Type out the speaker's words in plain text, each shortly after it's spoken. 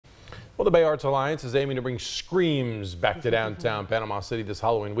Well, the Bay Arts Alliance is aiming to bring screams back to downtown Panama City this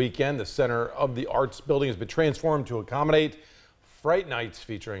Halloween weekend. The center of the arts building has been transformed to accommodate Fright Nights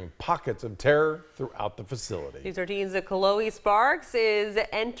featuring pockets of terror throughout the facility. News 13's Chloe Sparks is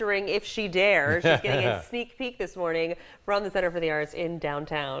entering If She Dares. She's getting a sneak peek this morning from the Center for the Arts in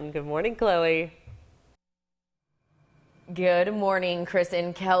downtown. Good morning, Chloe. Good morning, Chris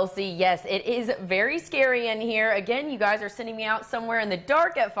and Kelsey. Yes, it is very scary in here. Again, you guys are sending me out somewhere in the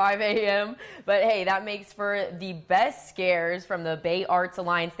dark at 5 a.m. But hey, that makes for the best scares from the Bay Arts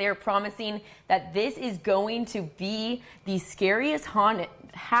Alliance. They are promising that this is going to be the scariest haunted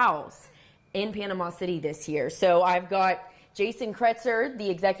house in Panama City this year. So I've got Jason Kretzer, the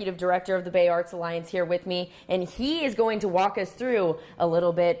executive director of the Bay Arts Alliance, here with me, and he is going to walk us through a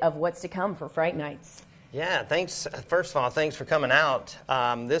little bit of what's to come for Fright Nights. Yeah, thanks. First of all, thanks for coming out.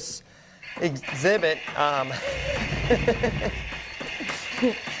 This exhibit.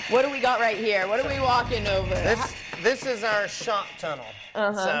 What do we got right here? What are we walking over? This is our shock tunnel.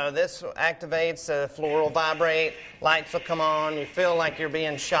 So this activates, the floor will vibrate, lights will come on, you feel like you're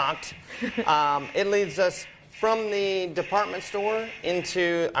being shocked. It leads us from the department store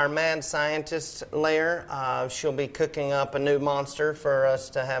into our mad scientist lair. She'll be cooking up a new monster for us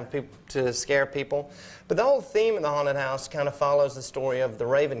to have people to scare people. But the whole theme of the haunted house kind of follows the story of the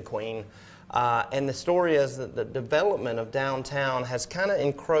Raven Queen. And the story is that the development of downtown has kind of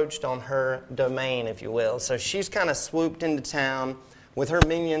encroached on her domain, if you will. So she's kind of swooped into town with her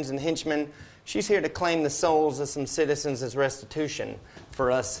minions and henchmen. She's here to claim the souls of some citizens as restitution for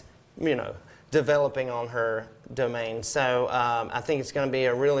us, you know, developing on her domain. So I think it's going to be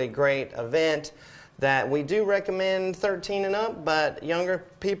a really great event that we do recommend 13 and up, but younger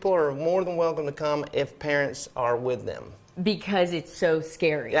people are more than welcome to come if parents are with them. Because it's so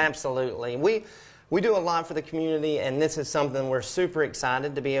scary. Absolutely. We do a lot for the community, and this is something we're super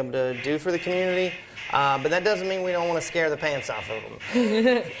excited to be able to do for the community, but that doesn't mean we don't want to scare the pants off of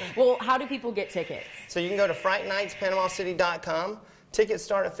them. Well, how do people get tickets? So you can go to frightnightspanamacity.com. Tickets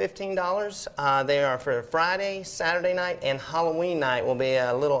start at $15. They are for Friday, Saturday night, and Halloween night will be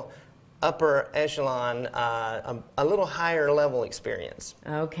a little upper echelon, a little higher level experience.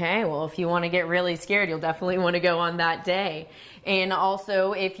 Okay, well, if you want to get really scared, you'll definitely want to go on that day. And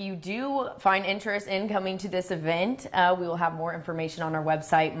also, if you do find interest in coming to this event, we will have more information on our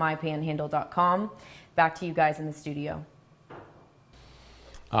website, mypanhandle.com. Back to you guys in the studio.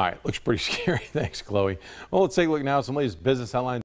 All right, looks pretty scary. Thanks, Chloe. Well, let's take a look now at some latest business headlines.